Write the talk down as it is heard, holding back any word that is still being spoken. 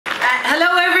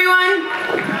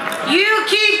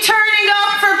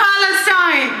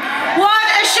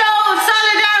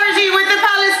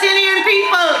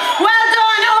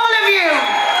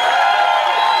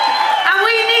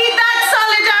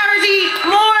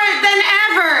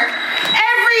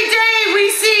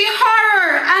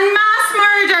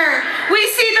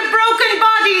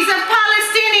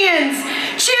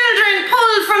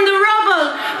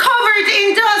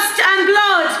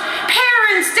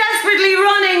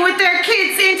their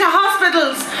kids into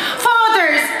hospitals.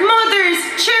 Fathers, mothers,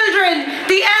 children,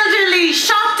 the elderly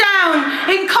shot down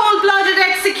in cold-blooded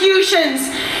executions.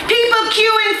 People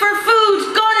queuing for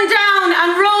food gunned down and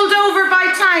rolled over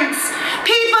by tanks.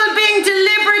 People being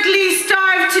deliberately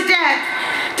starved to death.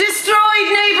 Destroyed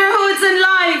neighborhoods and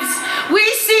lives. We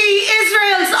see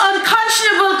Israel's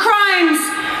unconscionable crimes.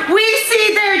 We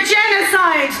see their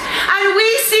genocide. And we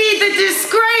see the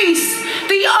disgrace,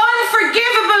 the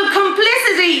unforgivable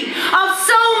complicity of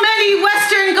so many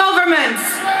Western governments.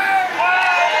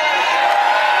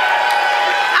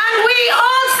 And we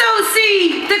also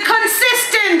see the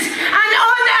consistent and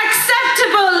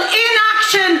unacceptable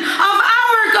inaction of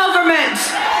our government.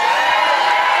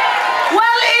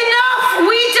 Well, enough.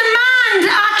 We demand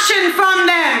action from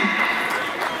them.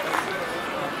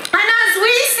 And as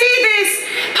we see this,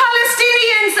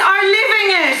 Palestinians are living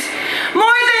it.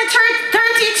 More than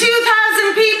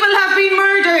 32,000 people have been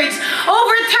murdered.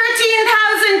 Over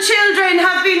 13,000 children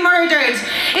have been murdered.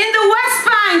 In the West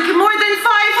Bank, more than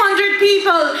 500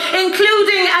 people,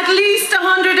 including at least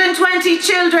 120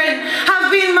 children,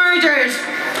 have been murdered.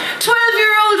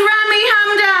 12-year-old Rami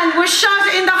Hamdan was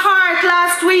shot in the heart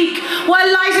last week while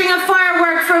lighting a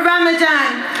firework for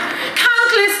Ramadan.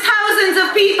 Countless thousands of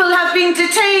people have been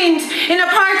detained in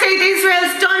apartheid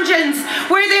Israel's dungeons,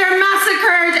 where they are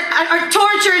massacred, are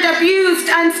tortured,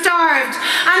 abused and starved.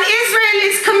 And Israel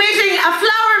is committing a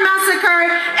flower massacre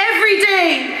every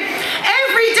day.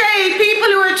 Every day, people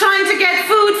who are trying to get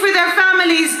food for their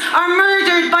families are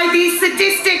murdered by these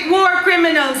sadistic war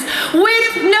criminals with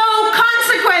no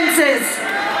consequences.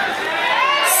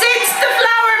 Since the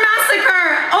flower massacre,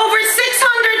 over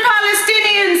 600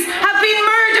 Palestinians have been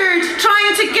murdered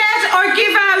trying to get or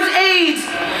give out aid.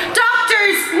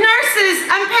 Doctors, nurses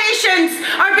and patients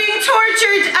are being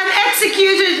tortured and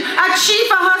executed at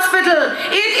Shifa Hospital.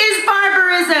 It is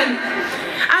barbarism.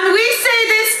 And we say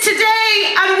this today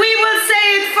and we will say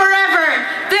it forever.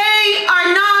 They are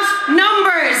not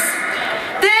numbers.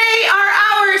 They are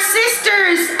our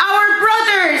sisters, our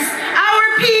brothers, our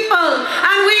people,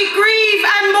 and we grieve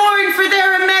and mourn for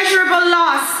their immeasurable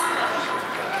loss.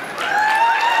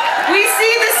 We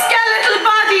see the skeletal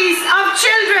bodies of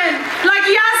children like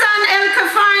Yazan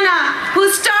El-Kafarna, who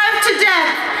starved to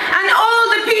death, and all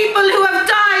the people who have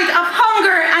died of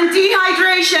hunger and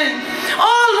dehydration,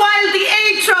 all while the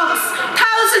aid trucks,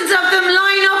 thousands of them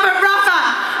line up at Rafah,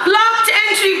 blocked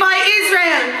entry by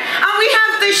Israel. And we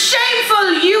have the shameful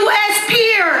US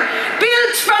pier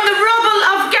built from the rubble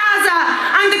of Gaza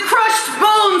and the crushed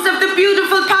bones of the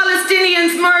beautiful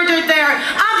Palestinians murdered there.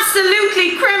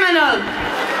 Absolutely criminal.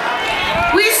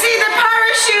 We see the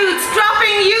parachutes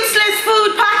dropping useless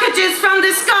food packages from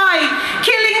the sky,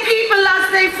 killing people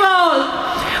as they fall.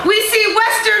 We see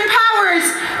Western powers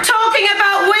talking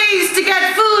about ways to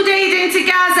get food aid into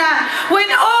Gaza, when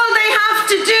all they have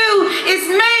to do is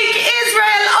make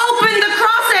Israel open the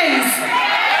crossings.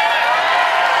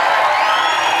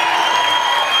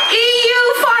 EU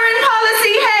Foreign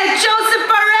Policy Head Joseph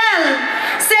Borrell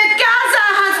said Gaza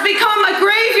has become a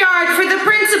graveyard for the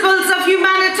principles of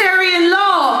humanitarian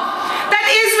law, that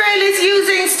Israel is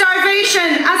using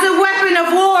starvation as a weapon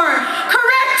of war.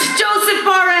 Correct, Joseph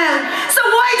Borrell. So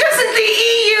why doesn't the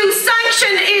EU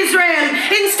sanction Israel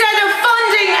instead of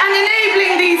funding and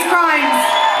enabling these crimes?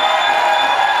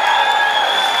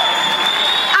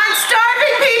 And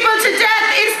starving people to death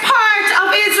is part of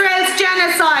Israel's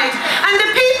genocide. And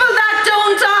the people that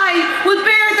don't die will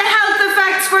bear the health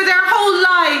effects for their whole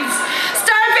lives.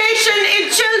 Starvation in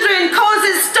children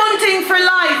causes stunting for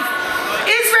life.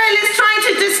 Israel is trying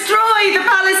to destroy the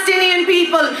Palestinian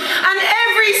people, and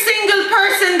every single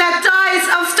person that dies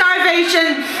of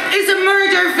starvation is a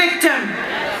murder victim.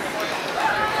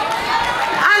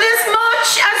 And as much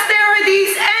as there are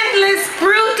these endless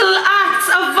brutal acts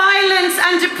of violence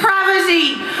and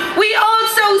depravity, we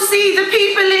also see the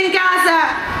people in Gaza,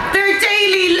 their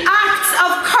daily acts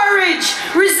of courage,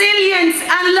 resilience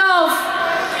and love.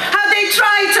 How they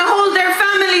try to hold their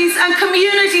families and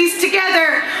communities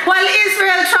together while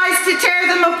Israel tries to tear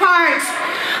them apart.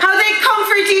 How they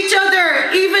comfort each other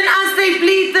even as they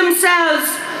bleed themselves.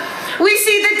 We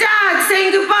see the dad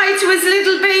saying goodbye to his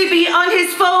little baby on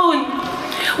his phone.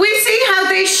 We see how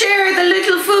they share the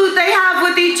little food they have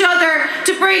with each other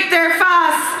to break their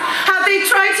fast. How they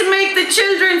try to make the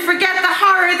children forget the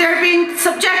horror they're being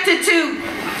subjected to.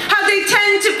 How they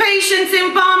tend to patients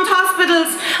in bombed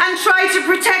hospitals and try to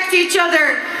protect each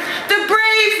other. The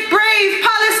brave, brave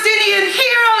Palestinian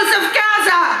heroes of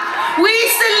Gaza. We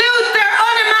salute their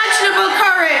unimaginable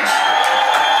courage.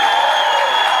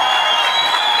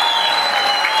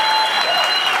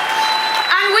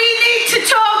 And we need to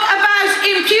talk about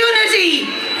impunity,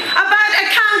 about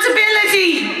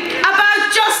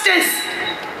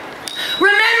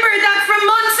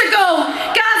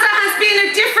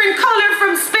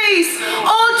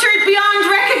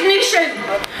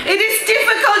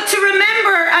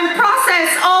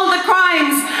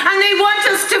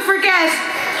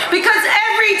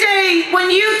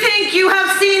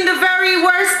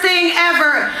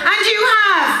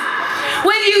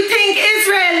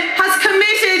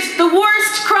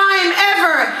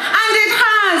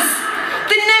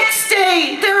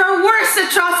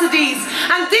atrocities,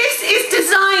 and this is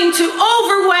designed to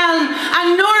overwhelm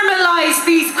and normalize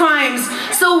these crimes.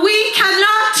 So we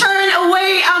cannot turn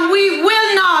away, and we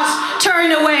will not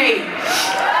turn away.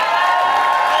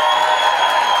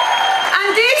 And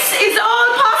this is all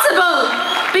possible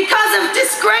because of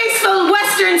disgraceful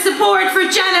Western support for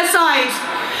genocide.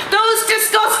 Those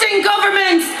disgusting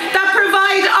governments that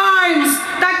provide arms,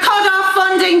 that cut off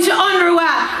funding to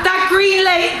UNRWA, that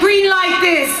greenlight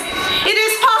this. It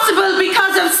is possible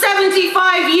because of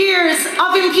 75 years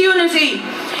of impunity.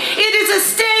 It is a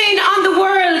stain on the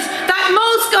world that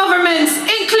most governments,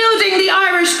 including the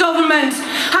Irish government,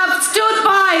 have stood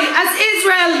by as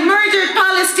Israel murdered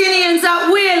Palestinians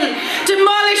at will,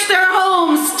 demolished their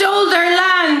homes, stole their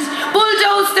land,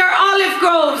 bulldozed their olive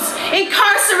groves,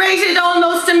 incarcerated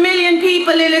almost 1 million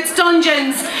people in its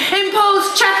dungeons,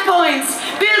 imposed checkpoints,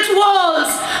 built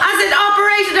walls, as it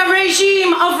operated a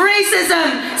regime of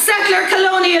racism, settler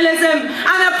colonialism,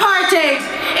 and apartheid.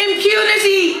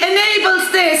 Impunity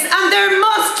enables this, and there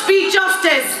must be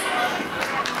justice.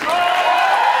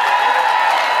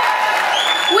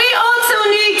 We also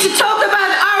need to talk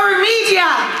about our media.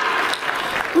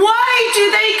 Why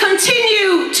do they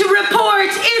continue to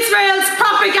report Israel's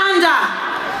propaganda?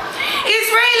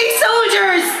 Israeli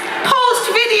soldiers post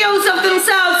videos of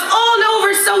themselves all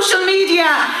over social media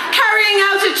carrying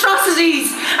out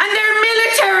atrocities, and their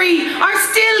military are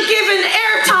still given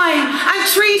airtime and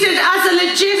treated as a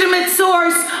legitimate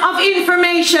source of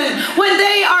information when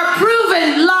they are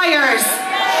proven liars.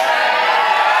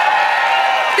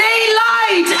 They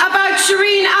lied about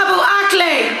Shireen Abu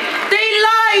Akleh. They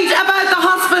lied about the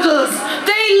hospitals.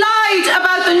 They lied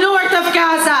about the north of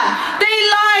Gaza. They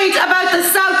lied about the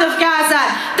south of Gaza.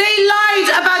 They lied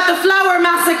about the flower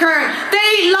massacre.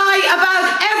 They lie about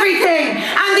everything.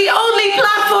 And the only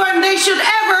platform they should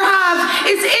ever have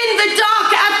is in the dock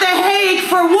at The Hague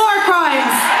for war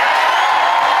crimes.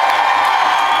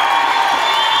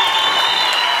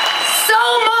 So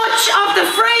much of the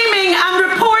framing and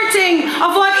reporting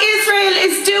of what Israel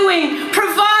is doing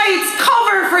provides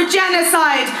cover for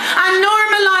genocide and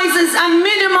normalizes and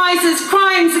minimizes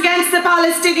crimes against the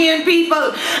Palestinian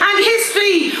people. And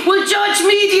history will judge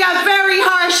media very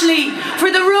harshly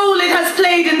for the role it has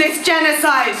played in this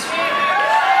genocide.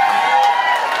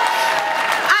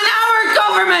 And our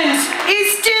government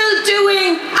is still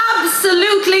doing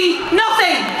absolutely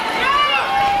nothing.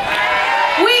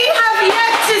 We have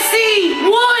yet to see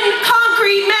one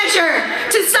concrete measure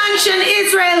to sanction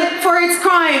Israel for its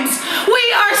crimes. We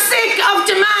are sick of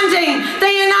demanding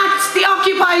they enact the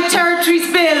Occupied Territories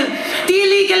Bill, the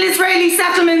Illegal Israeli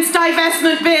Settlements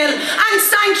Divestment Bill, and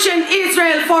sanction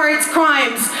Israel for its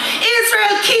crimes.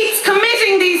 Israel keeps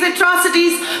committing these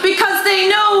atrocities because they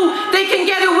know they can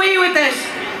get away with it.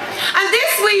 And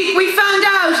this week we found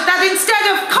out that instead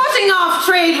of cutting off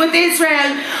trade with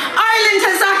Israel, Ireland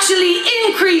has actually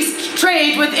increased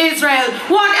trade with Israel.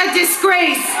 What a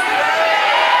disgrace.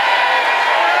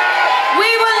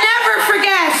 We will never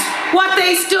forget what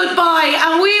they stood by,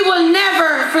 and we will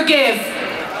never forgive.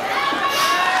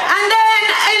 And then,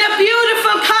 in a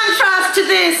beautiful contrast to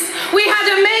this, we had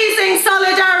amazing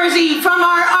solidarity from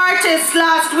our artists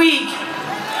last week.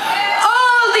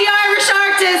 All the Irish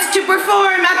artists to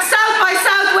perform at South by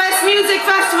Southwest Music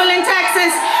Festival in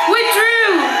Texas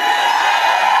withdrew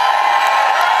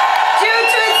due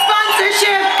to its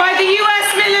sponsorship by the US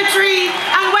military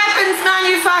and weapons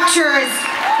manufacturers.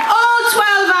 All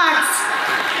 12 acts.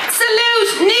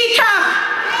 Salute Kneecap,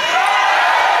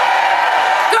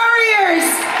 Gurriers,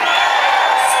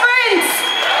 Sprints,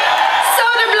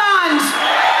 Soda Blonde,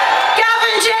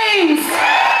 Gavin James,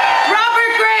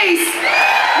 Robert Grace,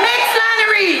 Mick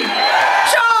Flannery,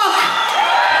 Chalk,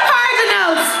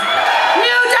 Cardinals,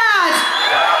 New Dad,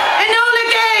 Enola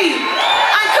Gay,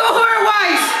 and Cahir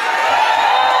White.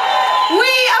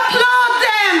 We applaud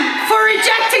them for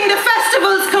rejecting the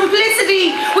festival's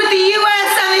complicity with the US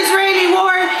and Israeli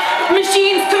war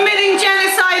machines committing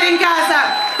genocide in Gaza.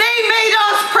 They made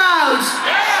us proud.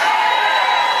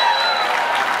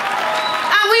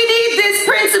 And we need this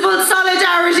principled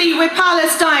solidarity with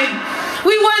Palestine.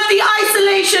 We want the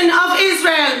isolation of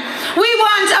Israel. We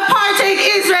want apartheid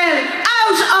Israel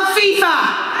out of FIFA,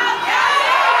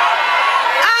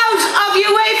 out of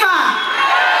UEFA,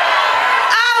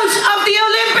 out of the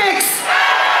Olympics,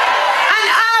 and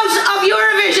out of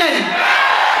Eurovision.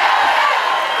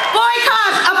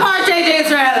 Boycott apartheid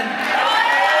Israel.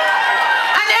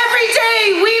 And every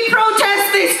day we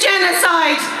protest this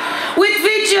genocide with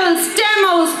vigils,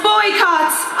 demos,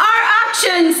 boycotts, our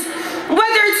actions,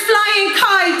 whether it's flying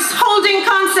kites, holding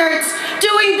concerts,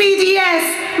 doing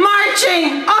BDS,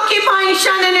 marching, occupying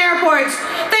Shannon Airport,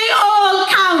 they all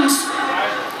count.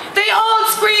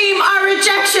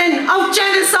 rejection of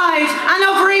genocide and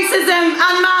of racism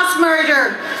and mass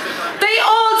murder. They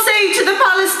all say to the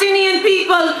Palestinian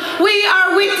people, we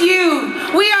are with you.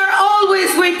 We are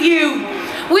always with you.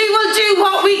 We will do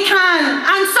what we can,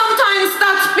 and sometimes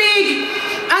that's big,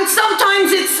 and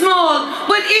sometimes it's small,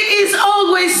 but it is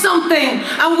always something,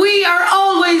 and we are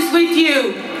always with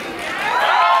you.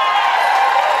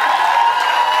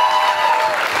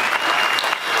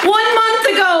 One month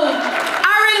ago,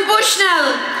 Aaron Bushnell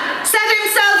set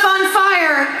himself on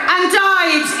fire and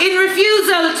died in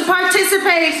refusal to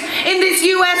participate in this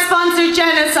US-sponsored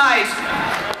genocide.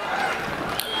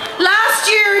 Last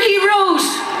year he wrote,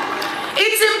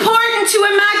 "It's important to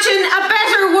imagine a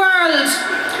better world.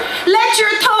 Let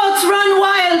your thoughts run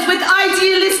wild with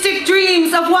idealistic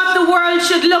dreams of what the world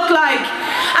should look like,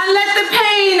 and let the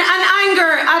pain and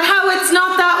anger at how it's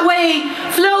not that way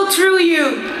flow through you.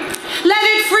 Let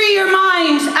it free your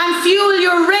mind and fuel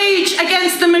your rage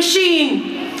against the machine.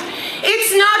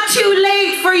 It's not too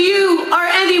late for you or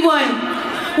anyone.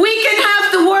 We can have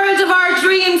the world of our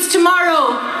dreams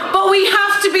tomorrow, but we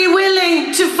have to be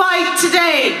willing to fight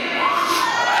today."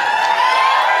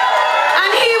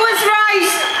 And he was right.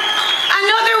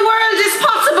 Another world is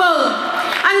possible,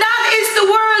 and that is the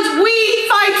world we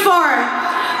fight for,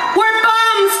 where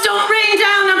bombs don't rain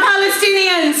down on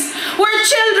Palestinians, where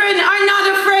children are not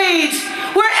afraid,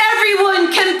 where everyone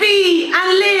can be and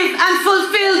live and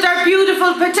fulfill their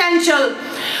beautiful potential,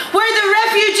 where the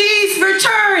refugees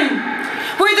return,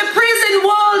 where the prison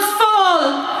walls fall,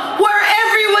 where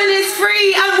everyone is free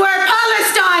and where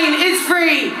Palestine is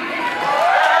free.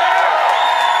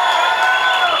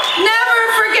 Never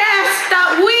forget that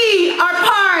we are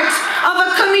part of a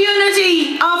community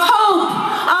of hope,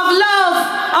 of love,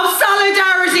 of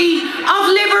solidarity, of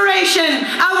liberation,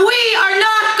 and we are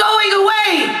not going away.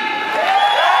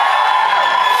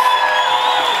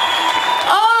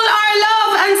 All our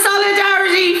love and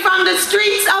solidarity from the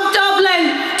streets of Dublin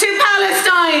to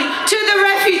Palestine, to the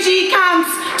refugee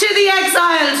camps, to the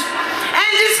exiled.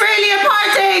 End Israeli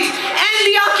apartheid, end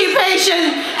the occupation,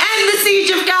 end the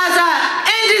siege of Gaza.